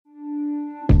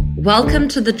Welcome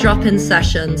to the Drop-In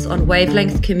Sessions on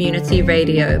Wavelength Community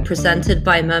Radio, presented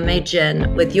by Mermaid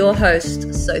Gin, with your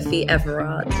host, Sophie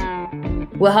Everard.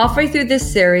 We're halfway through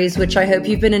this series, which I hope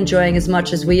you've been enjoying as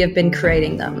much as we have been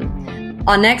creating them.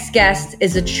 Our next guest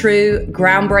is a true,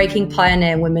 groundbreaking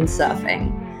pioneer in women's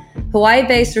surfing.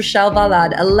 Hawaii-based Rochelle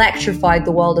Valade electrified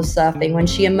the world of surfing when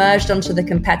she emerged onto the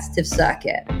competitive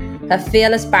circuit. Her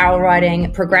fearless barrel riding,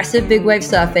 progressive big wave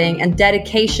surfing, and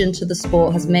dedication to the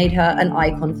sport has made her an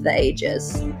icon for the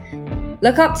ages.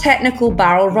 Look up technical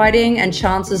barrel riding and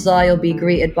chances are you'll be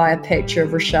greeted by a picture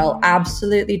of Rochelle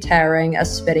absolutely tearing a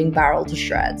spitting barrel to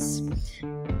shreds.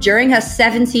 During her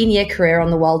 17-year career on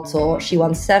the World Tour, she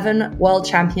won 7 World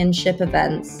Championship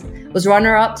events, was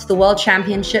runner-up to the World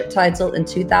Championship title in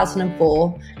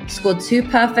 2004, scored 2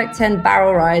 perfect 10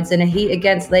 barrel rides in a heat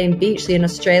against Layne Beachley in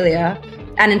Australia,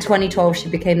 and in 2012, she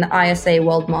became the ISA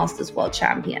World Masters World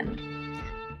Champion.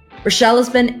 Rochelle has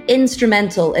been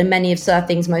instrumental in many of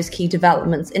surfing's most key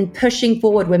developments in pushing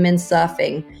forward women's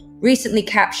surfing, recently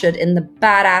captured in the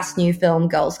badass new film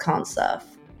Girls Can't Surf.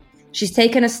 She's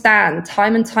taken a stand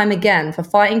time and time again for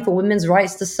fighting for women's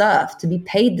rights to surf, to be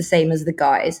paid the same as the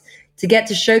guys, to get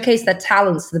to showcase their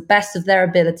talents to the best of their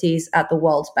abilities at the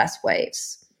world's best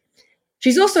waves.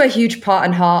 She's also a huge part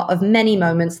and heart of many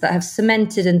moments that have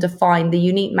cemented and defined the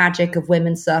unique magic of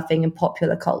women's surfing in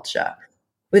popular culture,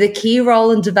 with a key role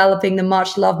in developing the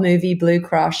much-loved movie Blue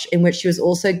Crush, in which she was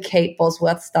also Kate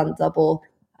Bosworth's stunt double,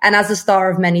 and as a star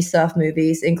of many surf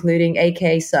movies, including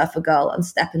aka Surfer Girl and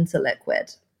Step Into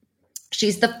Liquid.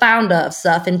 She's the founder of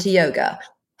Surf Into Yoga,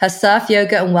 her surf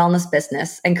yoga and wellness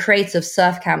business, and creator of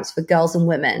surf camps for girls and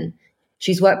women.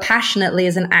 She's worked passionately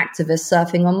as an activist,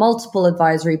 surfing on multiple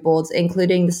advisory boards,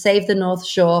 including the Save the North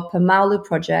Shore Paumalu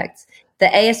Project,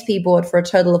 the ASP board for a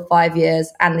total of 5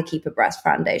 years, and the Keep Abreast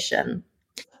Foundation.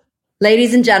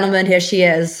 Ladies and gentlemen, here she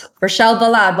is. Rochelle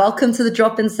Valade, welcome to the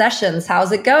Drop-In Sessions.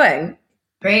 How's it going?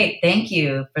 Great. Thank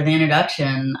you for the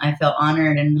introduction. I feel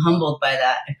honored and humbled by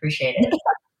that. I appreciate it.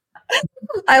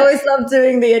 I always love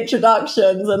doing the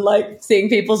introductions and seeing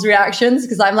people's reactions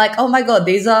because I'm like, oh my God,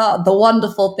 these are the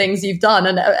wonderful things you've done.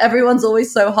 And everyone's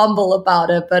always so humble about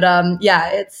it. But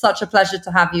it's such a pleasure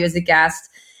to have you as a guest.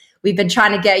 We've been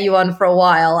trying to get you on for a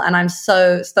while and I'm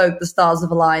so stoked the stars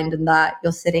have aligned and that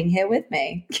you're sitting here with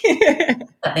me.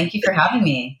 Thank you for having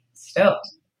me. Stoked.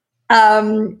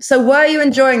 So were you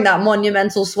enjoying that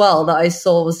monumental swell that I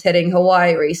saw was hitting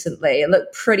Hawaii recently? It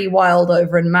looked pretty wild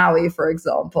over in Maui, for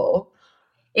example.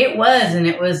 It was, and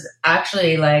it was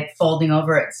actually folding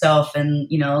over itself and,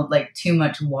 too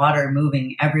much water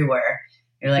moving everywhere.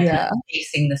 You're kind of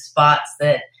chasing the spots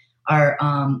that are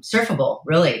surfable,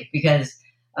 really, because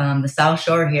the South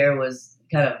Shore here was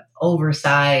kind of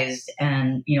oversized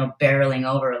and, barreling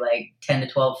over 10 to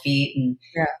 12 feet and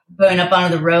going up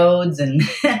onto the roads and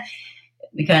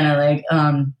kind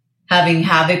of having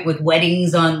havoc with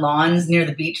weddings on lawns near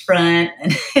the beachfront.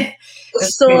 And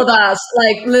saw that.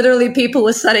 Literally people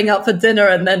were setting up for dinner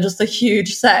and then just a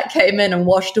huge set came in and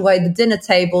washed away the dinner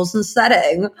tables and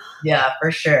setting. Yeah, for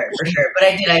sure. But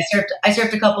I did. I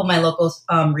surfed a couple of my local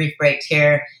reef breaks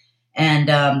here and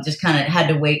just kind of had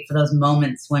to wait for those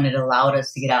moments when it allowed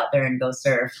us to get out there and go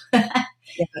surf.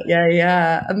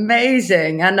 Yeah.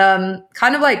 Amazing. And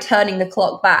kind of turning the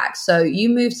clock back. So you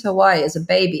moved to Hawaii as a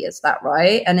baby, is that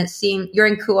right? And it seemed you're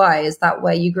in Kauai. Is that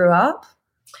where you grew up?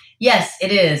 Yes,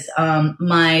 it is.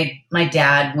 My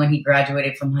dad, when he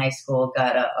graduated from high school,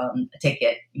 got a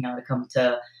ticket, to come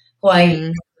to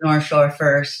Hawaii, North Shore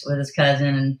first with his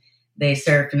cousin, and they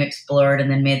surfed and explored,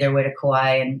 and then made their way to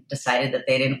Kauai and decided that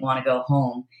they didn't want to go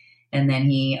home. And then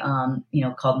he,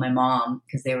 called my mom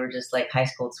because they were just high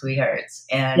school sweethearts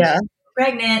and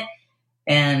pregnant.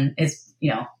 And it's,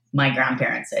 my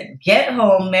grandparents said, get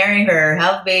home, marry her,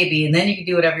 have a baby, and then you can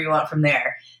do whatever you want from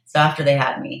there. So after they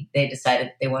had me, they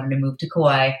decided they wanted to move to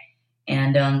Kauai.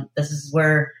 And this is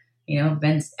where, I've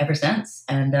been ever since.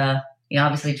 And,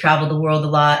 obviously traveled the world a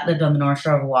lot, lived on the North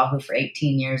Shore of Oahu for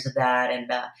 18 years of that. And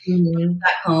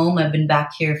back home, I've been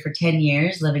back here for 10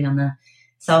 years, living on the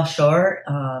South Shore.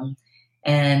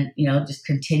 And, just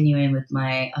continuing with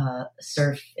my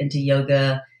surf into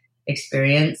yoga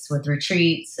experience with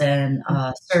retreats and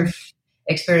surf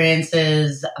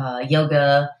experiences,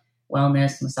 yoga,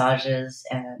 wellness, massages,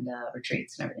 and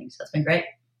retreats and everything. So it's been great.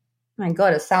 Oh my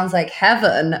God, it sounds like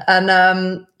heaven.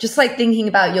 And just thinking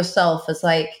about yourself as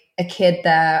a kid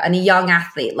there and a young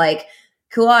athlete,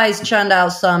 Kauai's churned out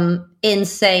some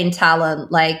insane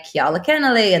talent like Keala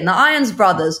Kennelly and the Irons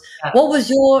Brothers. Yeah. What was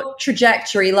your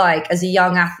trajectory like as a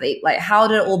young athlete? How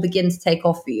did it all begin to take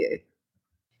off for you?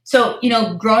 So,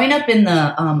 growing up in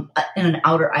the in an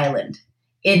outer island,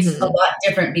 it's a lot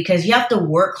different because you have to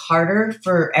work harder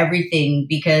for everything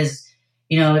because,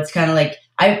 it's kind of like,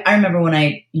 I remember when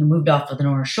I moved off of the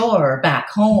North Shore back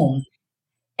home,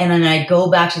 and then I'd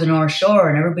go back to the North Shore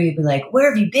and everybody would be like, where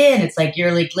have you been? It's like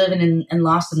you're like living and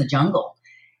lost in the jungle.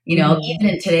 Even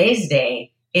in today's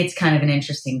day, it's kind of an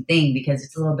interesting thing because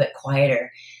it's a little bit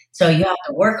quieter. So you have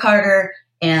to work harder,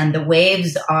 and the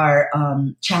waves are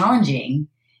challenging,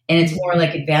 and it's more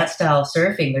like advanced style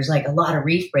surfing. There's like a lot of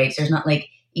reef breaks. There's not like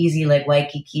easy like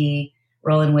Waikiki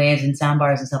rolling waves and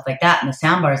sandbars and stuff like that. And the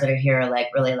sandbars that are here are like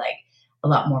really like a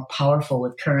lot more powerful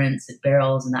with currents and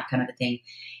barrels and that kind of a thing.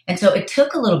 And so it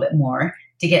took a little bit more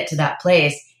to get to that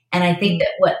place. And I think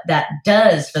that what that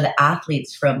does for the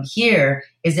athletes from here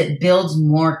is it builds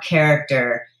more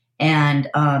character and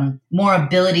more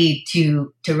ability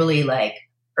to really like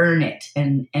earn it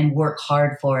and work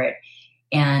hard for it.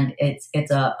 And it's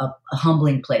a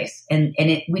humbling place. And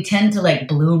we tend to like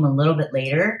bloom a little bit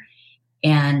later.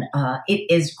 And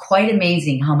it is quite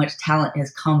amazing how much talent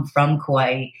has come from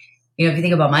Kauai. If you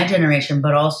think about my generation,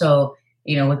 but also,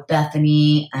 with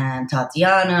Bethany and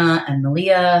Tatiana and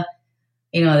Malia,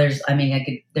 there's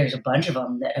a bunch of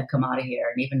them that have come out of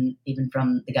here, and even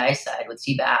from the guys' side with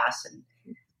Seabass and,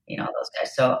 those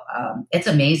guys. So it's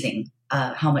amazing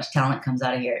how much talent comes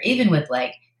out of here, even with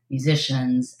like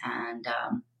musicians and,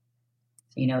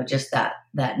 just that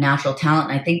natural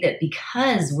talent. And I think that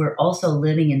because we're also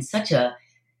living in such a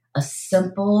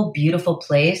simple, beautiful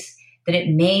place, that it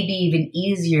may be even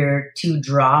easier to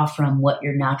draw from what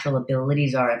your natural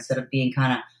abilities are instead of being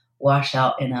kind of washed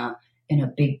out in a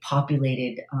big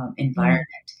populated environment.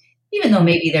 Even though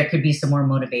maybe there could be some more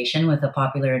motivation with a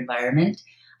popular environment,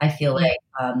 I feel like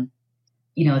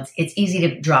it's easy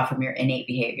to draw from your innate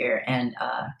behavior and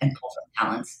pull from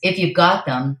talents if you've got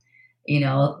them.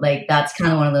 Like that's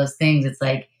kind of one of those things. It's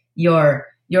like your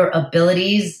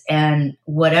abilities and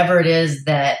whatever it is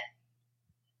that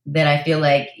I feel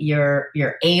like you're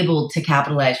able to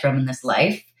capitalize from in this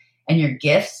life, and your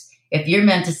gifts, if you're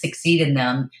meant to succeed in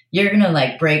them, you're going to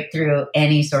like break through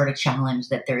any sort of challenge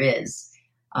that there is.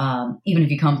 Even if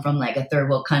you come from like a third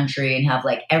world country and have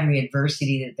like every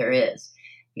adversity that there is,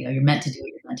 you're meant to do what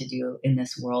you're meant to do in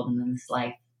this world and in this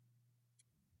life.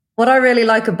 What I really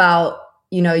like about,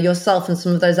 yourself and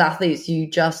some of those athletes you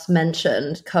just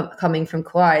mentioned coming from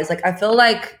Kauai is like, I feel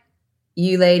like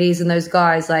you ladies and those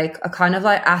guys like are kind of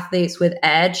like athletes with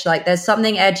edge. Like there's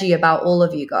something edgy about all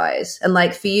of you guys. And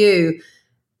like for you,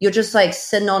 you're just like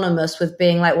synonymous with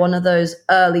being like one of those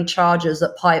early chargers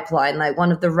at Pipeline, like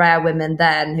one of the rare women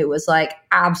then who was like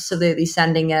absolutely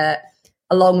sending it,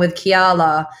 along with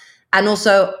Kiala. And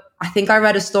also, I think I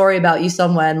read a story about you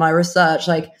somewhere in my research,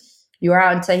 like you were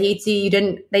out in Tahiti,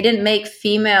 they didn't make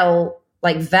female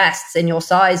like vests in your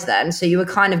size then. So you were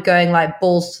kind of going like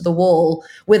balls to the wall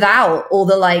without all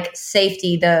the like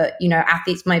safety that,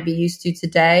 athletes might be used to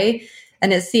today.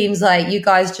 And it seems like you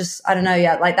guys just, I don't know,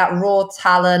 like that raw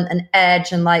talent and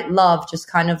edge and like love just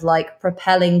kind of like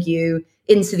propelling you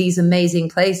into these amazing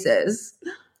places.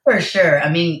 For sure.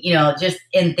 I mean, just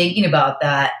in thinking about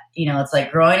that, it's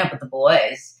like growing up with the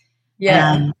boys.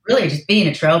 Yeah. And really just being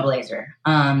a trailblazer,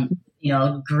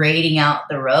 grading out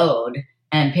the road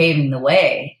and paving the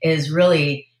way is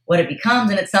really what it becomes.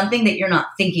 And it's something that you're not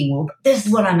thinking, well, this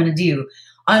is what I'm going to do.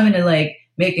 I'm going to like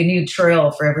make a new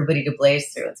trail for everybody to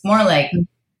blaze through. It's more like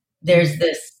there's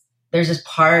this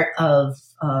part of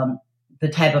the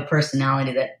type of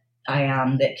personality that I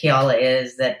am, that Kiala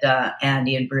is, that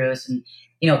Andy and Bruce and,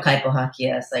 Kaipo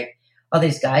Hakia, like all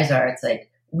these guys are. It's like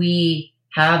we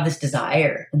have this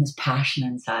desire and this passion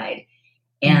inside.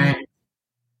 And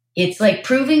it's like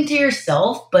proving to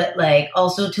yourself, but like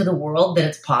also to the world that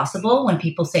it's possible when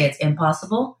people say it's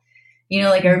impossible.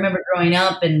 Like I remember growing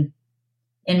up and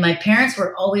my parents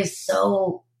were always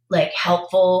so like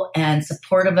helpful and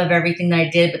supportive of everything that I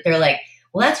did. But they're like,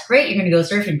 well, that's great. You're going to go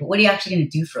surfing, but what are you actually going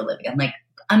to do for a living? I'm like,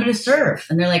 I'm going to surf.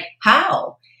 And they're like,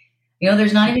 how?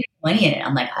 There's not even money in it.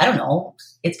 I'm like, I don't know.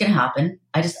 It's going to happen.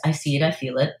 I see it. I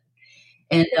feel it.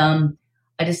 And,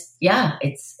 it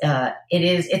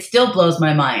still blows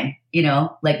my mind,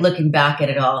 like looking back at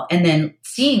it all and then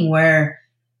seeing where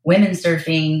women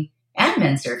surfing and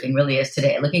men surfing really is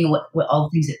today, looking at what all the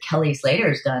things that Kelly Slater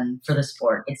has done for the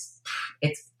sport. It's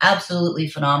absolutely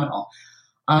phenomenal.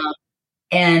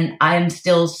 And I'm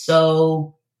still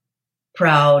so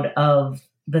proud of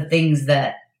the things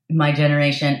that my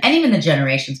generation and even the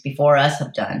generations before us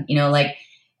have done, like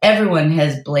everyone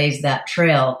has blazed that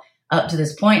trail up to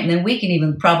this point. And then we can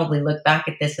even probably look back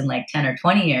at this in like 10 or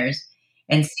 20 years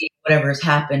and see whatever's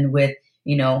happened with,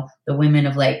 the women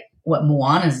of like what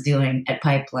Moana's doing at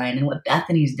Pipeline and what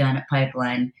Bethany's done at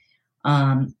Pipeline.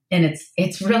 And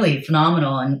it's really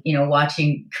phenomenal. And, you know,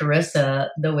 watching Carissa,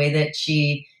 the way that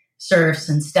she surfs,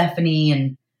 and Stephanie,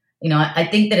 and, you know, I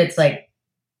think that it's like,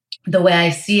 the way I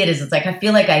see it is, it's like, I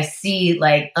feel like I see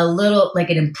like a little,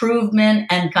 like an improvement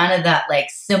and kind of that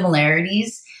like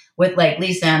similarities with like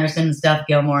Lisa Anderson and Steph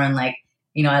Gilmore. And like,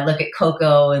 you know, I look at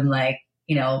Coco and like,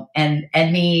 you know, and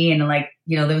me, and like,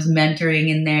 you know, there was mentoring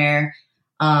in there.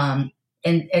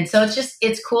 And so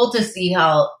it's cool to see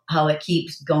how it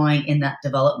keeps going in that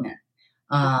development.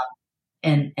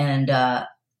 And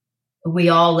we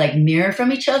all like mirror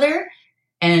from each other,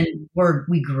 and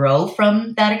we grow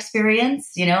from that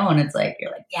experience, you know. And it's like,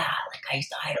 you're like, yeah, like I used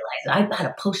to idolize it. I had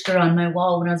a poster on my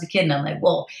wall when I was a kid, and I'm like,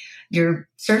 well, you're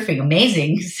surfing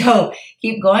amazing, so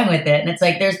keep going with it. And it's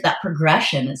like, there's that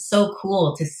progression. It's so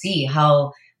cool to see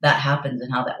how that happens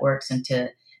and how that works, and to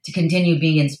continue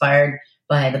being inspired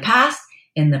by the past,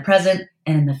 in the present,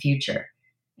 and in the future.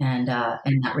 And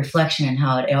that reflection, and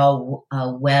how it all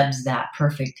webs that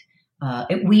perfect,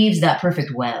 it weaves that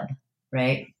perfect web,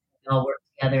 right? It all works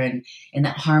together in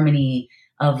that harmony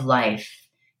of life.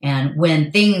 And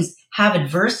when things have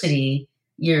adversity,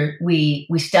 we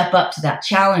step up to that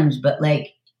challenge, but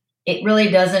like, it really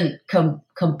doesn't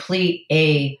complete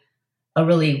a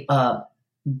really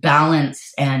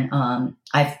balanced and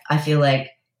I feel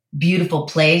like beautiful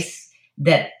place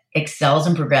that excels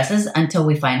and progresses until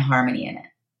we find harmony in it.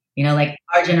 You know, like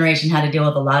our generation had to deal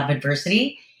with a lot of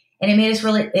adversity, and it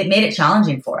made it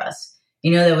challenging for us.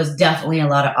 You know, there was definitely a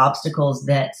lot of obstacles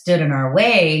that stood in our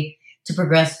way to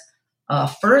progress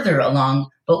further along.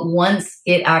 But once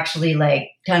it actually like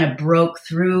kind of broke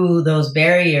through those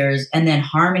barriers, and then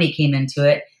harmony came into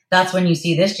it, that's when you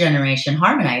see this generation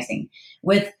harmonizing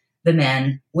with the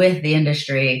men, with the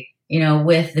industry, you know,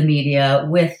 with the media,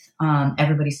 with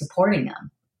everybody supporting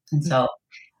them. And so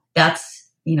that's,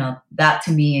 you know, that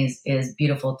to me is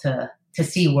beautiful to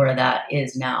see where that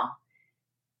is now.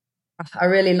 I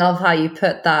really love how you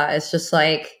put that. It's just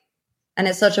like, and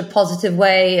it's such a positive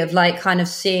way of like kind of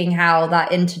seeing how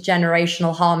that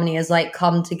intergenerational harmony has like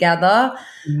come together.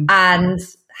 Mm-hmm. And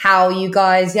how you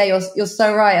guys, yeah, you're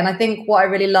so right. And I think what I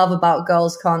really love about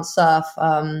Girls Can't Surf,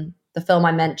 the film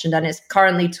I mentioned, and it's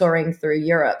currently touring through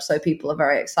Europe, so people are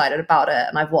very excited about it,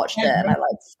 and I've watched it, and I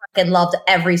like fucking loved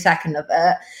every second of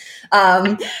it.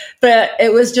 But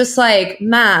it was just like,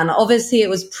 man, obviously it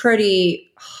was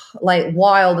pretty like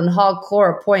wild and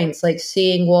hardcore at points, like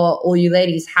seeing what all you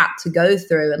ladies had to go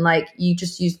through. And like, you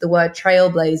just used the word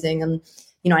trailblazing, and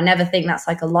you know, I never think that's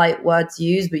like a light word to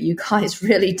use, but you guys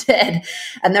really did.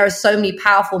 And there are so many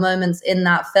powerful moments in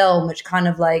that film which kind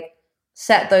of like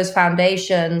set those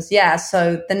foundations, yeah,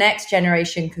 so the next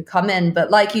generation could come in. But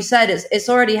like you said, it's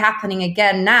already happening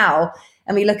again now,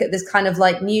 and we look at this kind of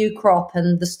like new crop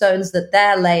and the stones that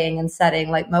they're laying and setting,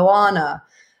 like Moana.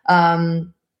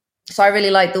 So I really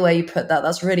like the way you put that.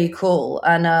 That's really cool.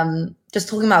 And just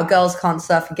talking about Girls Can't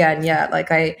Surf again, yeah,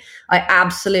 like I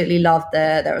absolutely loved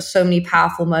it. There are so many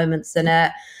powerful moments in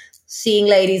it. Seeing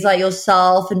ladies like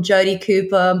yourself and Jodie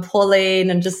Cooper and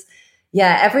Pauline, and just,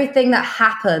 yeah, everything that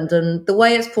happened, and the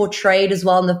way it's portrayed as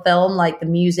well in the film, like the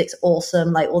music's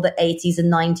awesome, like all the 80s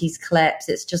and 90s clips.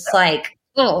 It's just like,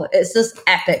 oh, it's just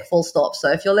epic, full stop.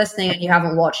 So if you're listening and you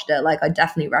haven't watched it, like I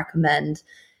definitely recommend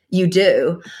you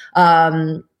do.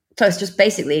 So it's just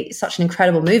basically such an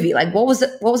incredible movie. Like, what was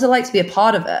it like to be a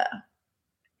part of it?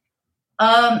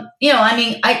 You know, I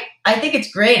mean, I think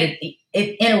it's great.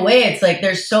 It in a way, it's like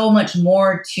there's so much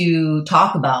more to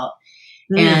talk about.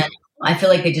 And I feel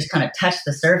like they just kind of touched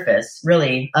the surface,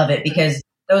 really, of it, because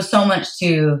there was so much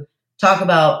to talk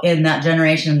about in that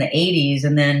generation in the 80s.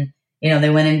 And then, you know,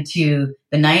 they went into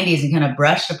the 90s and kind of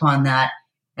brushed upon that.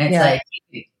 And it's like,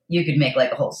 you could make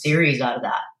like a whole series out of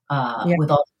that with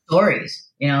all the stories,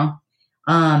 you know?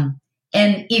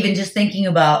 And even just thinking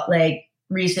about like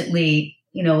recently,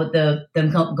 you know, with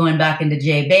them going back into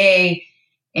J-Bay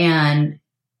and,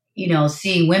 you know,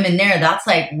 seeing women there, that's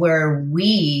like where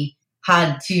we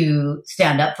had to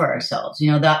stand up for ourselves.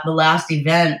 You know, that the last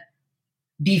event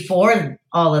before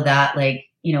all of that, like,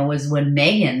 you know, was when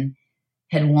Megan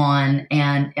had won,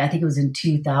 and I think it was in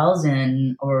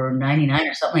 2000 or 99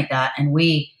 or something like that. And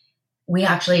we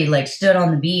actually like stood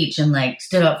on the beach and like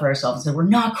stood up for ourselves and said, we're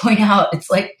not going out.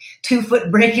 It's like 2 foot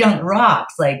breaking on the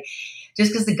rocks. Like,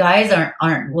 just because the guys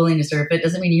aren't willing to surf it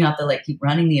doesn't mean you have to like keep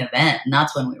running the event. And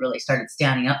that's when we really started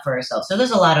standing up for ourselves. So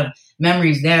there's a lot of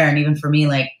memories there. And even for me,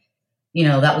 like, you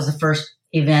know, that was the first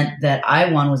event that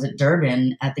I won, was at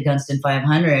Durban at the Gunston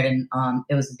 500. And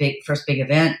it was the first big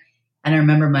event. And I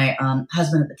remember my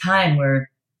husband at the time were,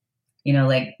 you know,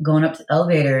 like going up to the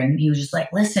elevator, and he was just like,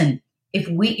 listen, if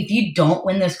you don't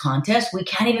win this contest, we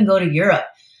can't even go to Europe.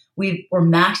 we're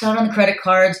maxed out on the credit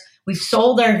cards. We've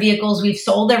sold our vehicles. We've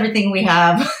sold everything we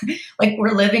have. Like,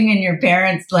 we're living in your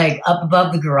parents, like, up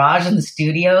above the garage in the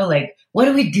studio. Like, what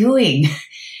are we doing?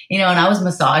 You know, and I was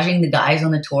massaging the guys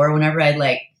on the tour whenever I'd,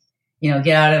 like, you know,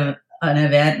 get out of an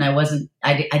event and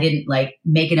I didn't like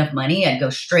make enough money. I'd go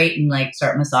straight and like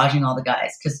start massaging all the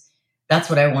guys, because that's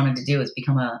what I wanted to do, is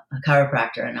become a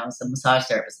chiropractor. And I was a massage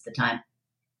therapist at the time.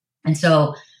 And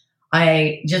so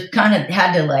I just kind of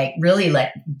had to like really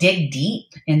like dig deep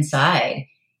inside.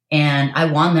 And I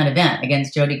won that event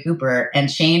against Jody Cooper, and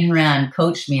Shane Horan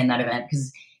coached me in that event,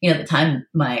 because, you know, at the time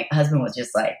my husband was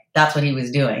just like, that's what he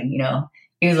was doing. You know,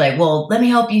 he was like, well, let me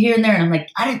help you here and there. And I'm like,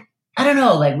 I don't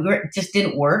know. Like, it just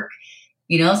didn't work.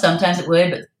 You know, sometimes it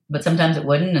would, but sometimes it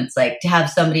wouldn't. It's like, to have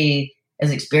somebody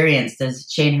as experienced as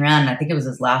Shane Horan, I think it was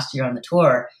his last year on the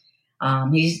tour,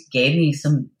 he gave me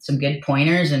some good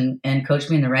pointers and coached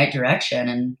me in the right direction,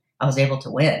 and I was able to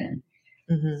win.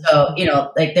 Mm-hmm. So, you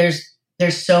know, like there's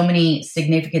so many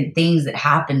significant things that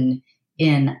happened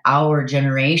in our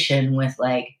generation with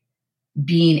like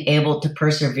being able to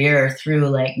persevere through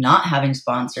like not having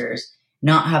sponsors,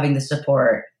 not having the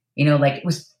support. You know, like, it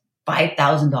was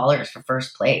 $5,000 for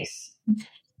first place.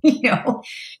 You know,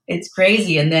 it's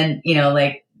crazy. And then, you know,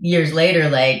 like years later,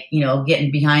 like, you know,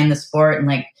 getting behind the sport and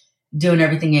like doing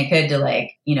everything I could to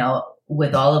like, you know,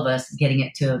 with all of us getting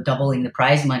it to doubling the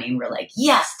prize money. And we're like,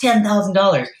 yes,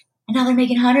 $10,000. And now they're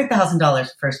making $100,000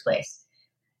 first place.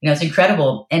 You know, it's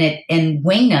incredible. And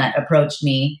Wingnut approached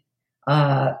me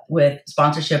with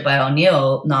sponsorship by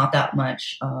O'Neill, not that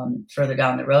much further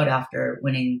down the road after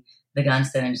winning the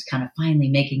Gunston, and just kind of finally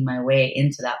making my way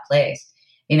into that place,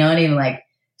 you know, and even like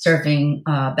surfing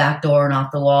backdoor and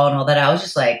off the wall and all that. I was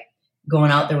just like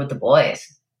going out there with the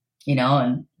boys, you know,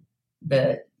 and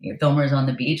the filmers on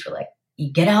the beach were like,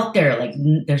 you get out there, like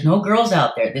there's no girls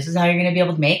out there. This is how you're going to be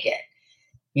able to make it,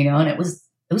 you know, and it was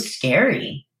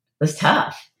scary. It was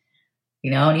tough,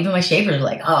 you know, and even my shapers were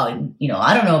like, oh, you know,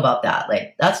 I don't know about that.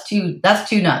 Like, that's too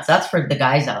nuts. That's for the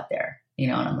guys out there, you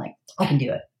know, and I'm like, I can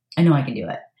do it. I know I can do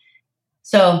it.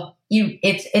 So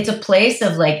it's a place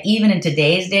of like, even in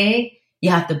today's day, you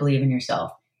have to believe in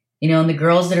yourself, you know, and the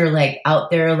girls that are like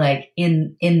out there, like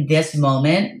in this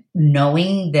moment,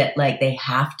 knowing that like they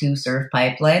have to surf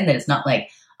Pipeline, that it's not like,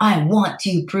 I want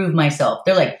to prove myself.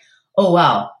 They're like, oh,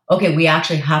 wow. Okay. We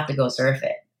actually have to go surf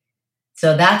it.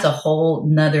 So that's a whole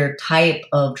nother type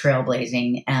of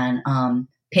trailblazing and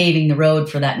paving the road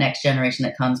for that next generation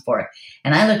that comes forth.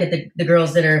 And I look at the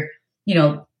girls that are, you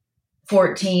know,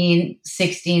 14,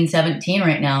 16, 17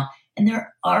 right now, and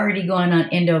they're already going on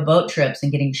Indo boat trips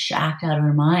and getting shacked out of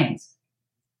their minds.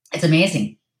 It's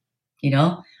amazing. You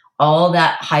know, all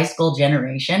that high school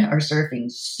generation are surfing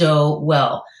so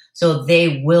well. So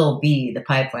they will be the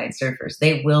Pipeline surfers.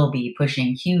 They will be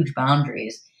pushing huge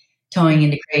boundaries, towing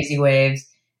into crazy waves.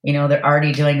 You know, they're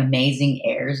already doing amazing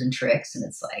airs and tricks. And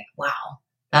it's like, wow,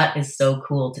 that is so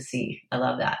cool to see. I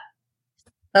love that.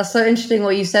 That's so interesting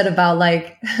what you said about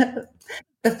like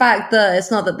the fact that it's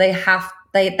not that they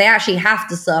actually have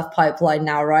to surf Pipeline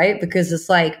now, right? Because it's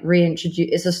like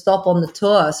it's a stop on the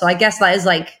tour. So I guess that is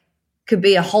like, could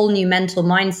be a whole new mental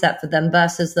mindset for them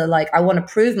versus the like, I want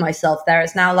to prove myself there.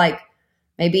 It's now like,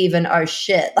 maybe even, oh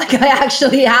shit, like I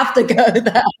actually have to go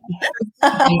there.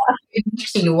 It's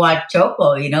interesting to watch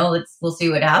Chopo, you know, we'll see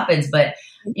what happens. But,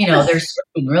 you know, they're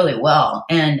surfing really well.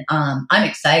 And I'm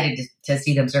excited to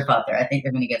see them surf out there. I think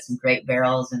they're going to get some great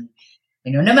barrels. And,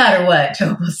 you know, no matter what,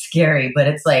 Chopo's scary. But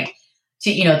it's like,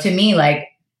 to me, like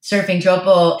surfing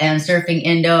Chopo and surfing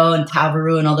Indo and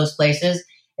Tavaru and all those places,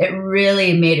 it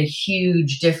really made a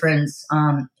huge difference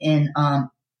in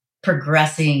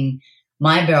progressing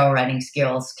my barrel riding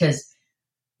skills, because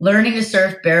learning to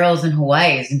surf barrels in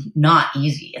Hawaii is not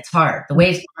easy. It's hard. The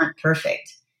waves aren't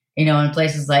perfect, you know, in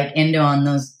places like Indo on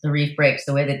the reef breaks,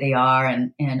 the way that they are,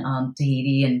 and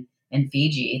Tahiti and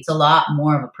Fiji, it's a lot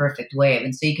more of a perfect wave.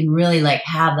 And so you can really like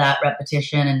have that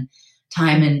repetition and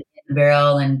time in the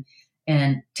barrel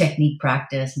and technique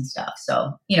practice and stuff.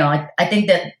 So, you know, I think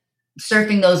that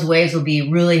surfing those waves will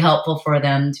be really helpful for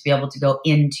them to be able to go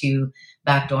into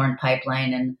backdoor and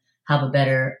Pipeline and have a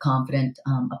better, confident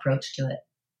approach to it.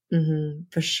 Mm-hmm,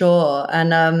 for sure.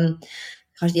 And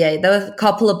yeah, there were a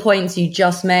couple of points you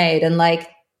just made, and like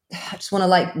I just want to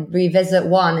like revisit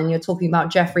one. And you're talking about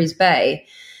Jeffreys Bay,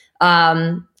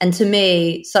 and to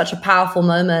me, such a powerful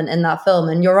moment in that film.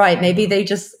 And you're right, maybe they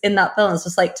just in that film, it's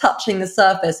just like touching the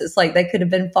surface. It's like there could have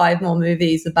been 5 more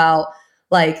movies about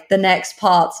like the next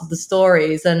parts of the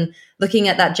stories. And looking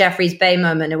at that Jeffreys Bay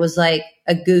moment, it was like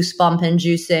a goosebump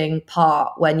inducing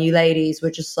part when you ladies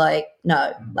were just like,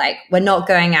 no, like we're not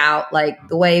going out. Like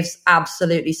the waves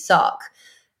absolutely suck.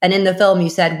 And in the film, you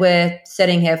said, we're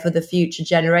sitting here for the future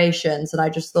generations. And I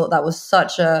just thought that was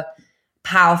such a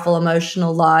powerful,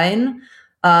 emotional line.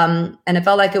 And it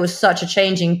felt like it was such a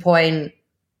changing point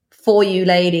for you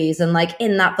ladies. And like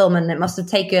in that film, and it must have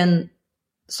taken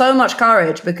so much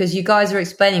courage, because you guys were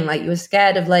explaining like you were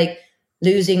scared of like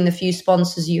losing the few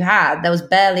sponsors you had. There was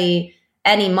barely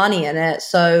any money in it.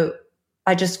 So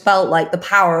I just felt like the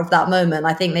power of that moment.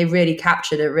 I think they really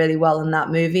captured it really well in that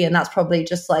movie. And that's probably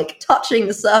just like touching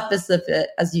the surface of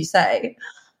it, as you say.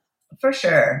 For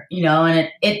sure. You know, and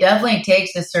it definitely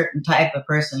takes a certain type of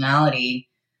personality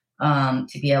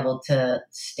to be able to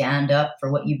stand up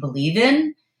for what you believe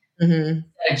in,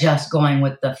 just going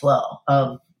with the flow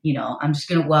of, you know, I'm just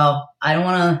going to, I don't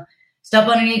want to step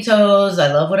on any toes.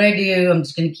 I love what I do. I'm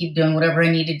just going to keep doing whatever I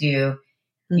need to do,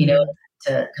 you know,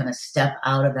 to kind of step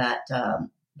out of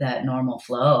that normal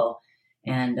flow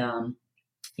and,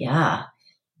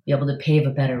 be able to pave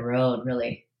a better road,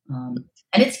 really. And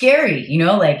it's scary, you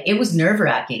know, like it was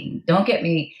nerve-wracking. Don't get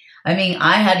me. I mean,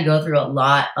 I had to go through a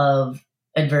lot of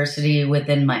adversity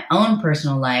within my own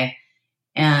personal life.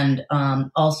 And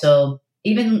also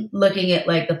even looking at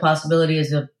like the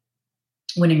possibilities of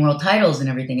winning world titles and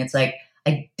everything. It's like,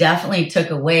 I definitely took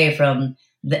away from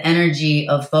the energy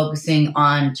of focusing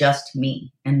on just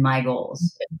me and my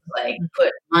goals. Like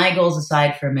put my goals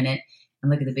aside for a minute and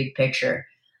look at the big picture.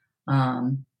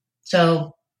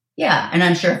 So yeah. And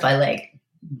I'm sure if I like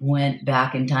went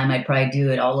back in time, I'd probably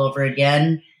do it all over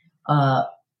again,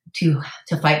 to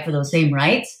fight for those same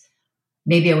rights.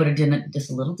 Maybe I would have done it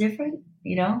just a little different,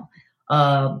 you know,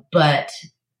 but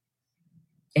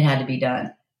it had to be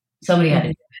done. Somebody had to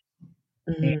do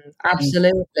it.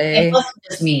 Absolutely. It wasn't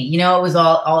just me, you know, it was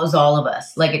all of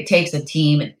us. Like it takes a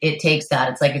team. It takes that.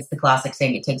 It's like, it's the classic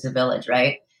saying, it takes a village,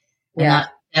 right? And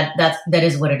that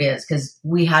is what it is. 'Cause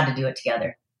we had to do it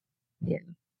together. Yeah.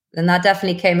 And that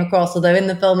definitely came across, although in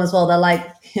the film as well, they're like,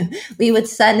 we would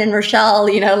send in Rochelle,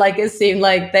 you know, like it seemed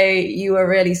like you were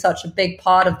really such a big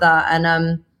part of that.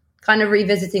 And kind of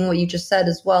revisiting what you just said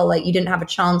as well, like you didn't have a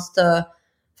chance to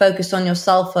focus on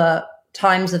yourself at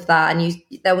times of that. And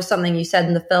there was something you said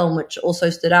in the film, which also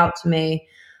stood out to me.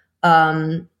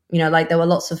 You know, like there were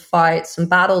lots of fights and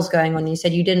battles going on. You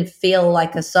said you didn't feel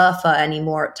like a surfer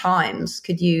anymore at times.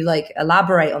 Could you like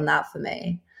elaborate on that for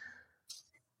me?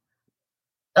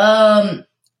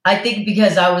 I think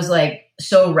because I was like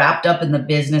so wrapped up in the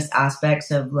business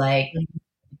aspects of like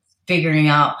figuring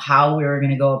out how we were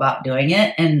going to go about doing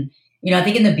it. And, you know, I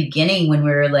think in the beginning when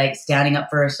we were like standing up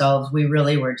for ourselves, we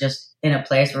really were just in a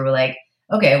place where we're like,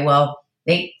 okay, well,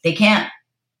 they can't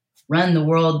run the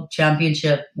world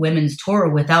championship women's tour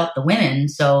without the women.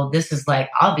 So this is like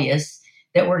obvious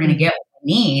that we're going to get what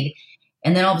we need.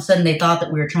 And then all of a sudden they thought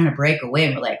that we were trying to break away.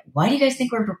 And we're like, why do you guys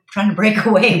think we're trying to break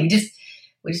away? We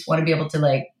just want to be able to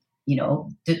like, you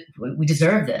know, we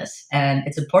deserve this. And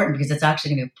it's important because it's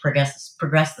actually going to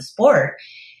progress the sport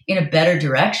in a better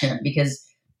direction, because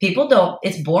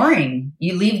it's boring.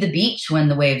 You leave the beach when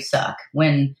the waves suck,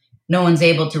 when no one's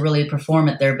able to really perform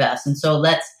at their best. And so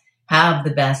let's have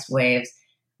the best waves.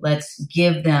 Let's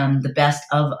give them the best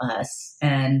of us.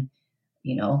 And,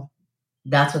 you know,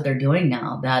 that's what they're doing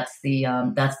now. That's the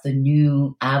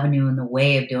new avenue and the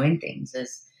way of doing things,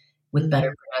 is with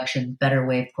better production, better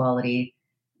wave quality,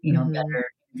 you know, better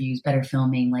views, better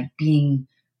filming, like being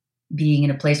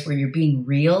in a place where you're being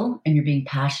real and you're being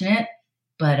passionate,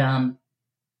 but,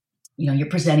 you know, you're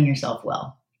presenting yourself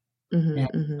well.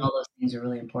 And all those things are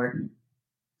really important.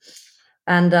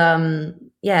 And,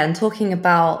 and talking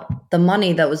about the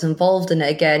money that was involved in it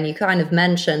again, you kind of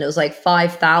mentioned it was like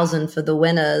 5,000 for the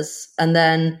winners. And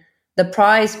then the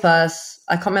prize purse,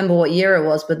 I can't remember what year it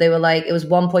was, but they were like, it was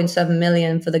 1.7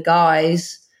 million for the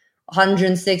guys,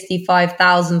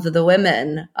 165,000 for the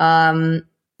women. And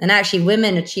actually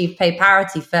women achieved pay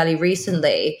parity fairly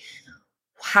recently.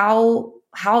 How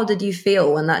did you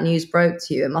feel when that news broke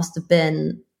to you? It must have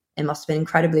been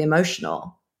incredibly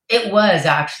emotional. It was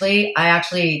actually. I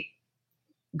actually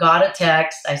got a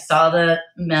text. I saw the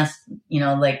mess, you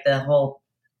know, like the whole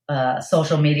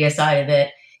social media side of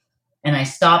it. And I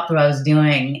stopped what I was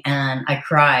doing and I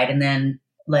cried. And then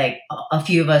like a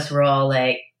few of us were all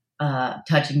like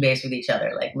touching base with each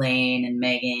other, like Lane and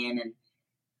Megan and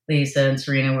Lisa and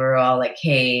Serena. We were all like,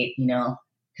 hey, you know,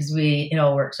 because we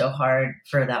all worked so hard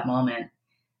for that moment.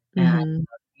 And,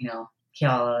 you know,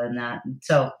 Kiala and that. And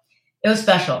so it was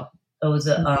special. It was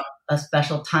a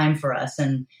special time for us.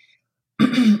 And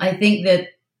I think that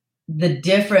the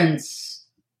difference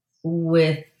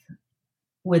with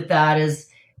that is,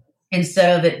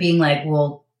 instead of it being like,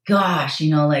 well, gosh,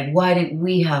 you know, like, why didn't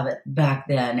we have it back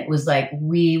then? It was like,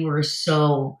 we were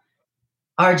so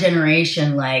our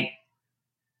generation, like,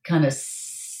 kind of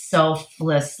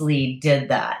selflessly did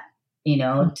that,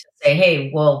 to say,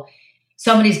 hey, well,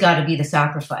 somebody's got to be the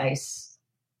sacrifice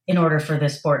in order for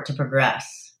this sport to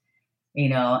progress,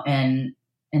 and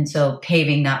so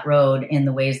paving that road in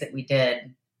the ways that we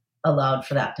did allowed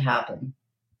for that to happen.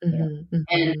 Mm-hmm.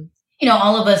 And,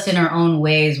 all of us in our own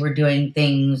ways were doing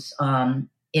things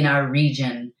in our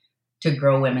region to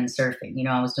grow women surfing.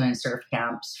 I was doing surf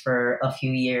camps for a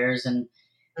few years, and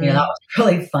that was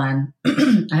really fun.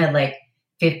 I had like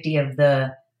 50 of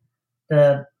the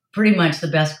pretty much the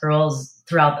best girls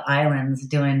throughout the islands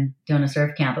doing a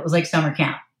surf camp. It was like summer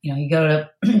camp. You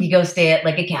go stay at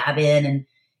like a cabin,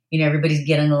 and everybody's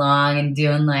getting along and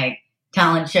doing like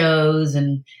talent shows,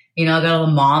 and I got all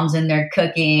the moms in there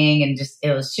cooking, and just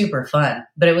it was super fun.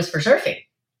 But it was for surfing.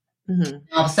 Mm-hmm.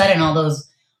 All of a sudden, all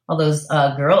those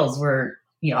girls were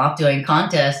off doing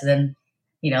contests, and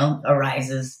then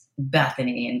arises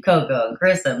Bethany and Coco and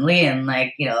Chris and Lee, and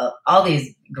like all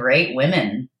these great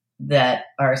women that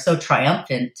are so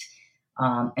triumphant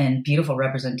and beautiful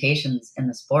representations in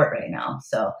the sport right now.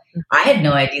 So I had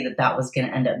no idea that was going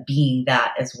to end up being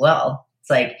that as well. It's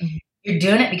like, you're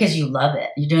doing it because you love it.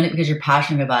 You're doing it because you're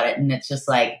passionate about it. And it's just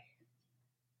like,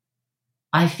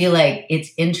 I feel like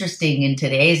it's interesting in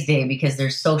today's day because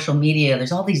there's social media.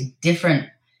 There's all these different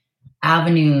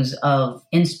avenues of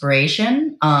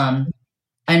inspiration and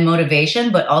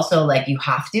motivation, but also like you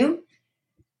have to,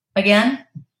 again,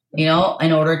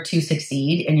 in order to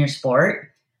succeed in your sport,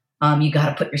 you got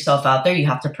to put yourself out there. You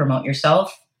have to promote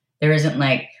yourself. There isn't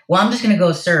like, well, I'm just going to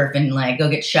go surf and like go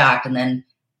get shocked, and then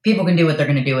people can do what they're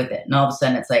going to do with it. And all of a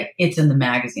sudden it's like, it's in the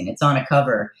magazine. It's on a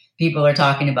cover. People are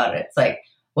talking about it. It's like,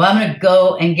 well, I'm going to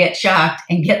go and get shocked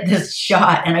and get this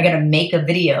shot, and I got to make a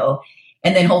video,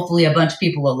 and then hopefully a bunch of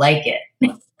people will like it.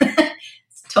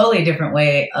 It's totally a different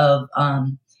way of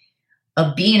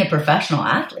being a professional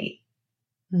athlete.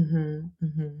 Mm-hmm,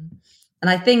 mm-hmm. And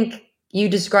I think you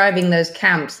describing those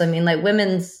camps, I mean, like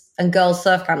women's and girls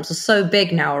surf camps are so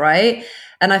big now, right?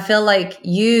 And I feel like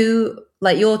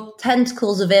your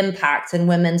tentacles of impact in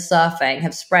women's surfing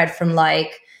have spread from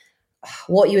like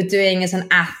what you were doing as an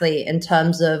athlete in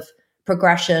terms of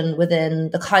progression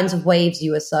within the kinds of waves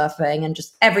you were surfing and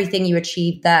just everything you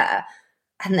achieved there.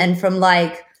 And then from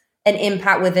like an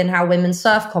impact within how women's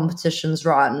surf competitions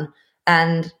run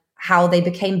and how they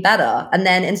became better, and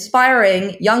then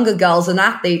inspiring younger girls and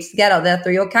athletes to get out there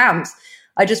through your camps.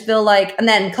 I just feel like, and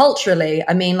then culturally,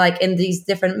 I mean, like in these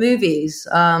different movies,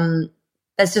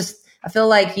 there's just, I feel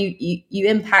like you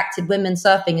impacted women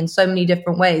surfing in so many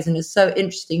different ways. And it's so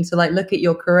interesting to like look at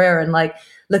your career and like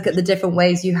look at the different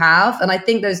ways you have. And I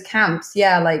think those camps,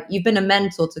 like you've been a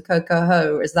mentor to Coco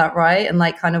Ho, is that right? And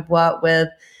like kind of work with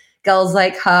girls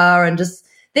like her, and just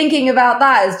thinking about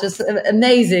that is just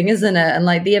amazing, isn't it? And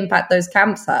like the impact those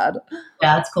camps had.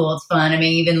 Yeah, it's cool. It's fun. I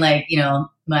mean, even like,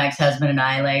 my ex-husband and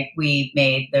I, like we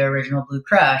made the original Blue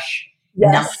Crush. Yes.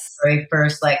 And that was the very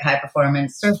first like high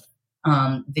performance surf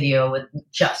video with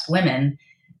just women.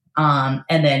 And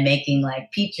then making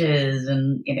like Peaches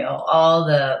and, all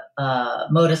the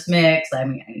Modus Mix. I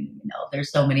mean, I don't even know.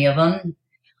 There's so many of them.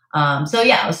 So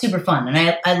yeah, it was super fun. And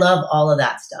I love all of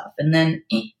that stuff. And then,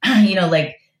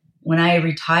 like when I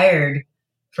retired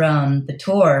from the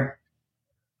tour,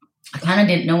 I kind of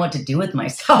didn't know what to do with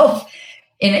myself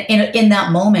in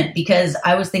that moment, because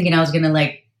I was thinking I was going to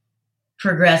like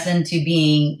progress into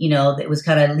being, that was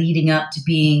kind of leading up to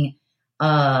being,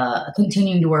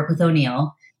 continuing to work with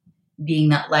O'Neill, being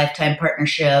that lifetime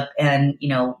partnership and,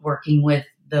 working with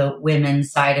the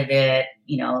women's side of it,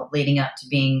 leading up to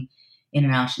being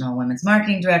international women's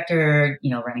marketing director,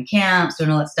 running camps,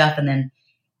 doing all that stuff. And then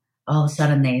all of a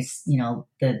sudden they,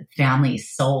 the family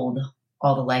sold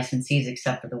all the licensees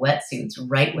except for the wetsuits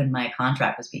right when my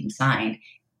contract was being signed.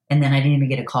 And then I didn't even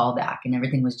get a call back, and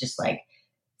everything was just like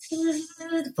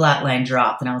flatline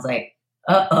dropped. And I was like,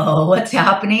 uh-oh, what's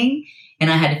happening? And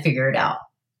I had to figure it out.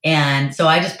 And so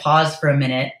I just paused for a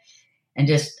minute and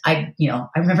I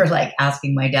remember like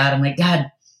asking my dad, I'm like,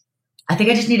 Dad, I think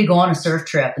I just need to go on a surf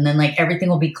trip, and then like everything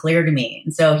will be clear to me.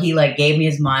 And so he like gave me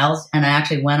his miles, and I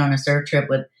actually went on a surf trip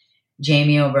with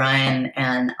Jamie O'Brien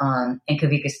and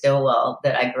Kavika Stillwell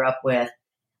that I grew up with.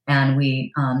 And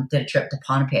we did a trip to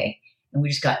Ponape, and we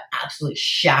just got absolutely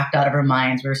shacked out of our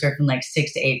minds. We were surfing like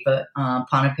 6 to 8 foot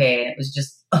Ponape, and it was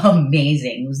just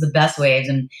amazing. It was the best waves.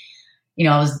 And,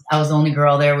 I was the only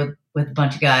girl there with a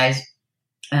bunch of guys,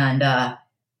 and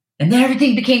then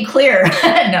everything became clear.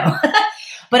 No,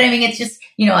 but I mean, it's just,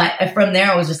 from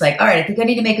there I was just like, all right, I think I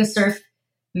need to make a surf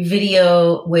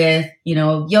video with,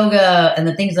 yoga and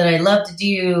the things that I love to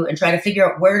do, and try to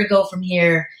figure out where to go from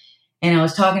here. and I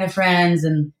was talking to friends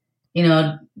and,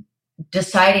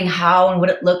 deciding how and what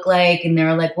it looked like. And they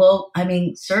were like, well, I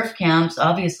mean, surf camps,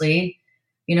 obviously,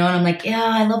 and I'm like, yeah,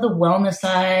 I love the wellness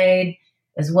side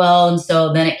as well. And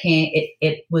so then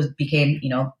it became,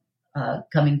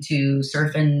 coming to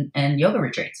surf and yoga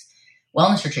retreats,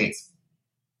 wellness retreats.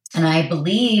 And I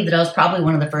believe that I was probably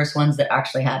one of the first ones that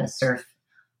actually had a surf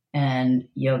and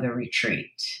yoga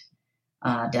retreat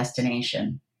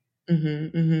destination.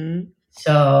 Mm-hmm, mm-hmm.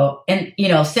 So, and,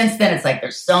 since then it's like,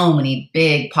 there's so many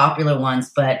big popular ones,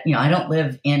 but, I don't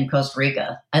live in Costa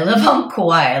Rica. I live on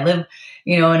Kauai. I live,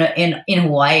 in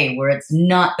Hawaii, where it's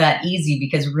not that easy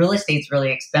because real estate's really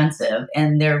expensive,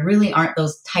 and there really aren't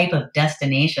those type of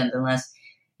destinations unless,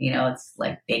 it's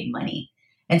like big money.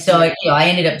 And so, I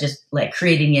ended up just like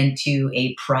creating into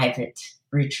a private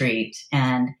retreat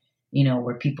and,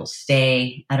 where people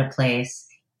stay at a place,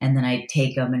 and then I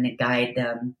take them and guide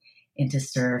them into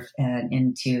surf and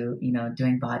into,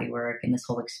 doing body work and this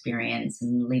whole experience,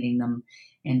 and leading them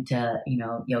into,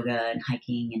 yoga and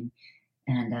hiking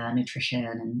and nutrition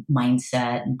and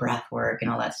mindset and breath work and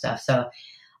all that stuff. So,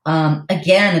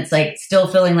 again, it's like still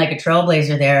feeling like a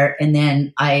trailblazer there. And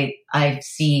then I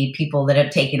see people that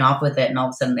have taken off with it, and all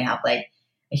of a sudden they have like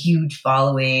a huge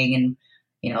following and,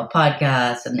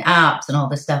 podcasts and apps and all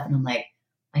this stuff. And I'm like,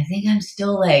 I think I'm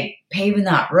still like paving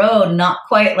that road, not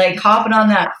quite like hopping on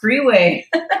that freeway.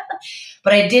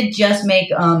 But I did just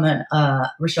make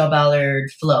Rochelle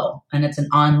Ballard Flow, and it's an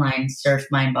online surf,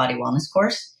 mind, body wellness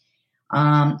course.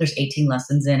 There's 18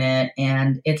 lessons in it,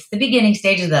 and it's the beginning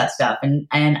stages of that stuff. And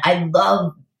I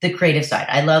love the creative side.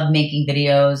 I love making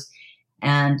videos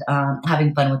and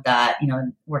having fun with that,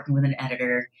 working with an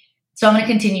editor. So I'm going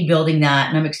to continue building that,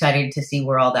 and I'm excited to see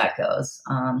where all that goes.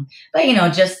 But,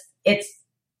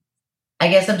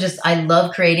 I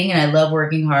love creating, and I love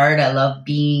working hard. I love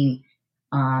being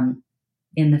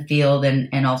in the field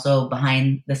and also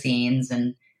behind the scenes,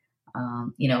 and,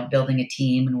 building a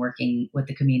team and working with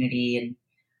the community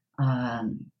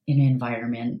and in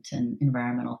environment and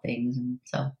environmental things. And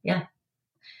so, yeah.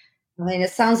 I mean,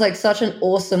 it sounds like such an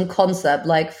awesome concept.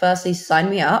 Like, firstly, sign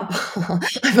me up.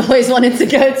 I've always wanted to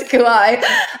go to Kauai.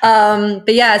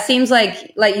 But yeah, it seems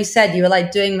like you said, you were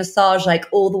like doing massage, like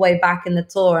all the way back in the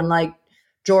tour, and like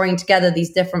drawing together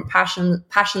these different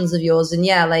passions of yours. And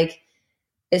yeah, like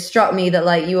it struck me that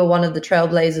like you were one of the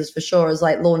trailblazers for sure, as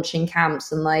like launching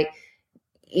camps. And like,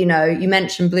 you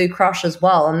mentioned Blue Crush as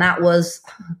well. And that was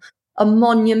a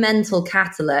monumental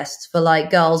catalyst for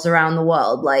like girls around the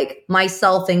world, like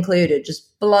myself included,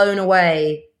 just blown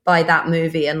away by that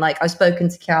movie. And like I've spoken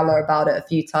to Kiala about it a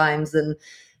few times, and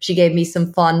she gave me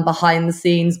some fun behind the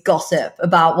scenes gossip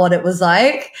about what it was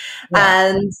like. Yeah.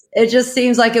 And it just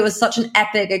seems like it was such an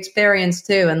epic experience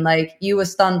too. And like you were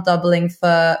stunt doubling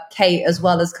for Kate, as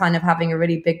well as kind of having a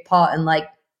really big part in like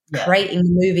creating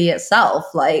the movie itself.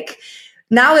 Like,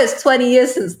 now it's 20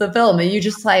 years since the film, and you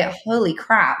just like, holy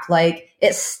crap, like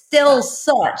it's still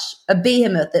such a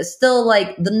behemoth. It's still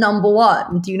like the number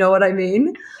one. Do you know what I mean?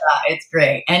 Yeah, it's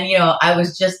great. And, I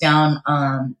was just down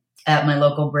at my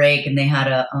local break, and they had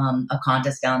a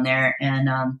contest down there, and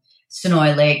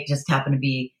Sonoy Lake just happened to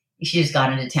be, she just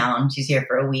got into town. She's here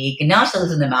for a week, and now she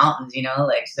lives in the mountains,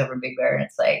 like she's over in Big Bear, and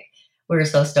it's like, we were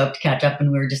so stoked to catch up,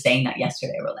 and we were just saying that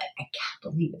yesterday. We're like, I can't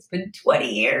believe it's been 20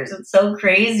 years. It's so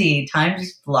crazy. Time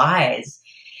just flies,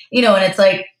 and it's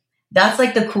like, that's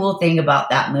like the cool thing about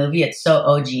that movie. It's so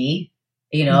OG,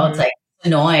 It's like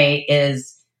Sonoy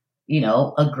is,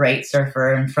 a great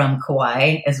surfer, and from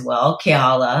Kauai as well,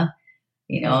 Kiala,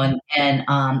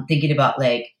 and thinking about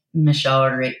like Michelle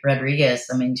Rodriguez.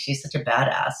 I mean, she's such a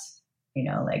badass,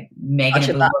 like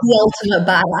Megan. The ultimate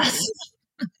badass.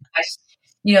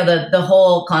 The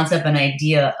whole concept and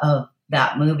idea of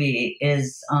that movie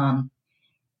is,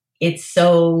 it's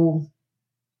so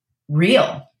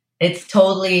real. It's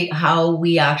totally how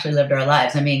we actually lived our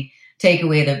lives. I mean, take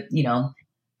away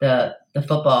the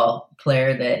football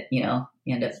player that, you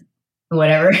end up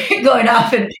whatever going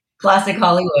off in classic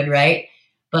Hollywood. Right.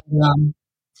 But,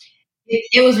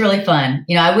 it was really fun.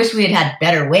 I wish we had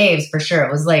better waves for sure.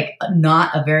 It was like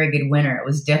not a very good winter. It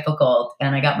was difficult,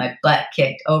 and I got my butt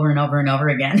kicked over and over and over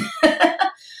again.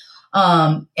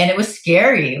 And it was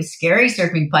scary. It was scary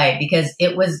surfing pipe, because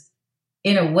it was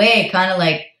in a way kind of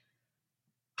like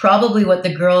probably what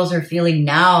the girls are feeling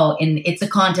now. And it's a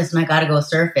contest, and I got to go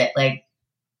surf it. Like,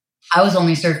 I was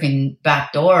only surfing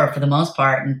backdoor for the most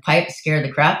part, and pipe scared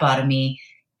the crap out of me.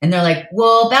 And they're like,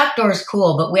 well, backdoor is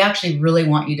cool, but we actually really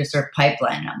want you to surf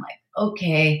pipeline. And I'm like,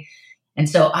 okay. And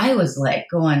so I was like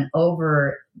going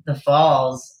over the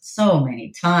falls so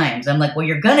many times. I'm like, well,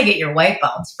 you're going to get your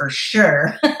wipeouts for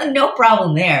sure. No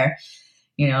problem there,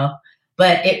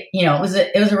 but it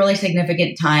was a really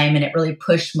significant time, and it really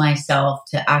pushed myself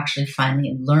to actually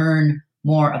finally learn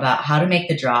more about how to make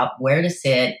the drop, where to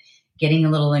sit, getting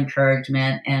a little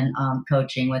encouragement and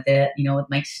coaching with it, with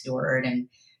Mike Stewart and,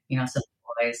 some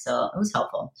boys. So it was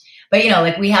helpful. But,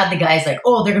 like we had the guys like,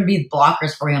 oh, they're going to be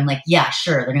blockers for you. I'm like, yeah,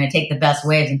 sure. They're going to take the best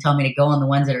waves and tell me to go on the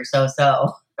ones that are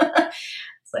so-so.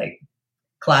 It's like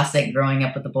classic growing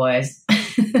up with the boys.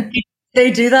 They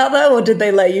do that though, or did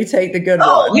they let you take the good ones?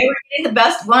 Oh, they were getting the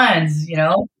best ones,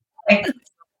 Like, come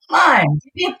on,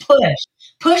 give me a push.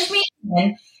 Push me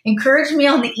in, encourage me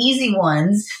on the easy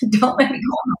ones. Don't let me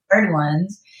go on the hard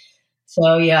ones.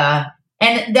 So yeah.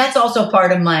 And that's also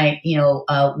part of my,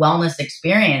 wellness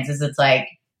experience is it's like,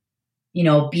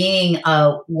 being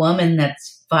a woman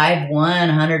that's 5'1",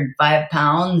 105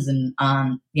 pounds. And,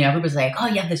 everybody's like, oh,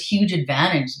 you have this huge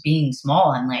advantage being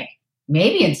small. I'm like,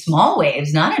 maybe in small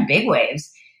waves, not in big waves.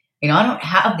 I don't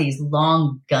have these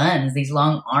long guns, these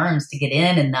long arms to get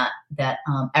in and that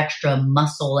extra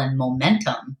muscle and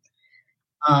momentum.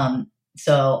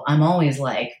 So I'm always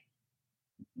like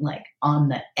on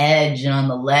the edge and on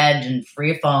the ledge and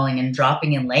free falling and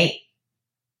dropping in late.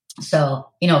 So,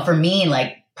 for me,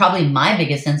 like probably my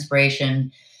biggest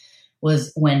inspiration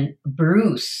was when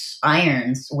Bruce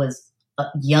Irons was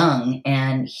young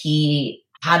and he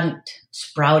hadn't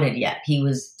sprouted yet. He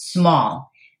was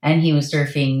small and he was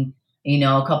surfing,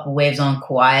 a couple waves on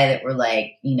Kauai that were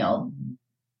like,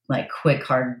 like quick,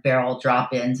 hard barrel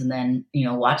drop-ins. And then,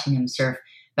 watching him surf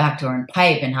backdoor and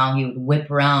pipe and how he would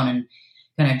whip around and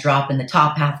kind of drop in the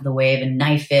top half of the wave and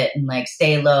knife it and like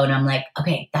stay low. And I'm like,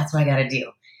 okay, that's what I got to do.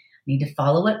 I need to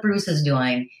follow what Bruce is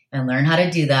doing and learn how to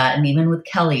do that. And even with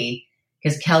Kelly,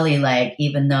 because Kelly, like,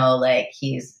 even though like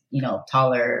he's,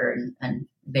 taller and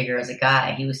bigger as a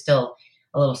guy, he was still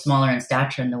a little smaller in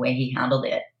stature in the way he handled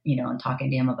it, and talking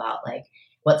to him about like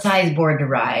what size board to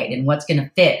ride and what's going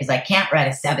to fit. Cause I can't ride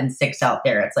a 7.6 out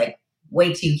there. It's like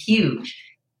way too huge,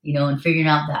 and figuring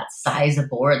out that size of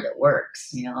board that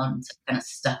works, and kind of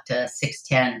stuck to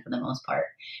 6'10" for the most part.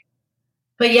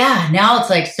 But yeah, now it's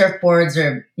like surfboards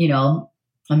are, you don't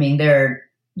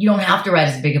have to ride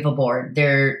as big of a board.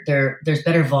 There's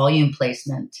better volume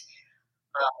placement.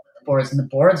 Boards, and the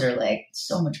boards are like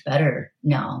so much better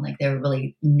now. Like they were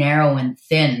really narrow and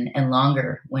thin and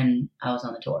longer when I was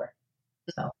on the tour.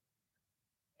 So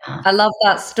yeah. I love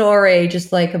that story,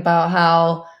 just like about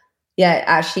how,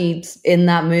 actually in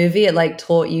that movie, it like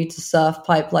taught you to surf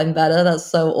pipeline better. That's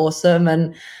so awesome.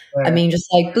 And sure. I mean,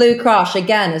 just like Blue Crush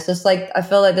again, it's just like, I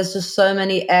feel like there's just so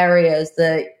many areas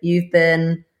that you've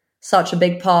been such a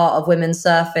big part of women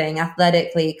surfing,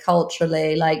 athletically,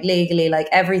 culturally, like legally, like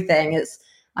everything.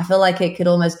 I feel like it could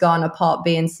almost go on a part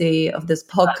B and C of this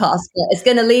podcast, but it's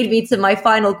going to lead me to my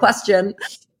final question,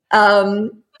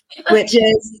 which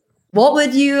is, what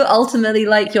would you ultimately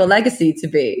like your legacy to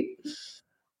be?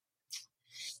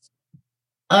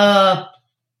 I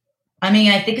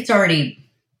think it's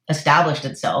already established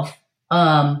itself.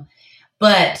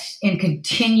 But in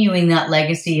continuing that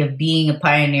legacy of being a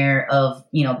pioneer of,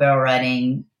 barrel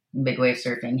riding, big wave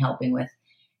surfing, helping with,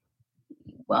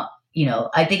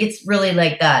 I think it's really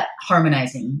like that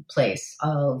harmonizing place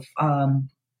of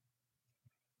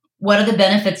what are the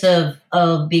benefits of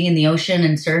being in the ocean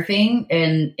and surfing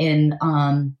and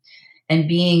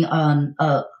being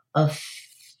a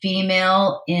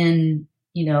female in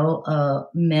a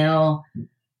male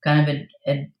kind of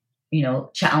a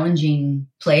challenging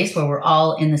place where we're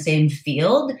all in the same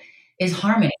field is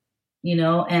harmony,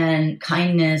 and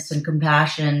kindness and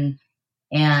compassion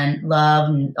and love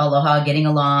and aloha, getting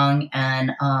along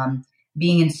and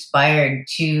being inspired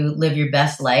to live your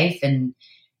best life and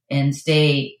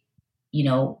stay,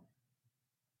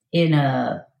 in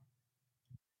a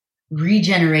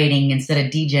regenerating instead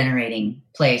of degenerating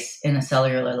place in a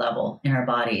cellular level in our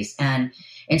bodies, and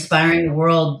inspiring the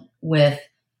world with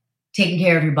taking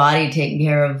care of your body, taking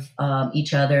care of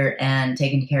each other, and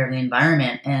taking care of the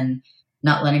environment, and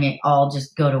not letting it all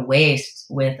just go to waste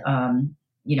with,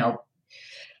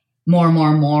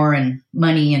 more and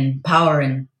money and power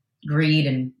and greed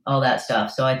and all that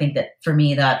stuff. So I think that for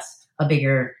me, that's a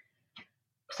bigger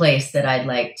place that I'd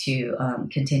like to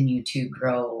continue to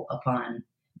grow upon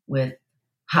with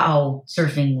how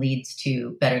surfing leads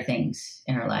to better things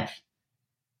in our life.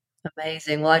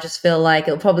 Amazing. Well, I just feel like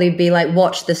it'll probably be like,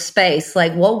 watch this space.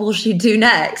 Like, what will she do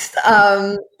next?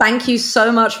 Thank you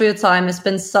so much for your time. It's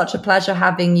been such a pleasure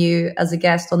having you as a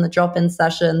guest on the Drop-In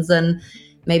Sessions, and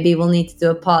maybe we'll need to do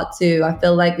a part 2. I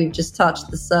feel like we've just touched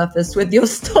the surface with your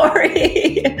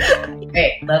story.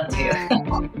 Great. Love to.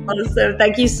 Awesome.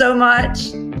 Thank you so much.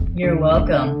 You're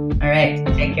welcome. All right.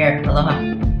 Take care.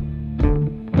 Aloha.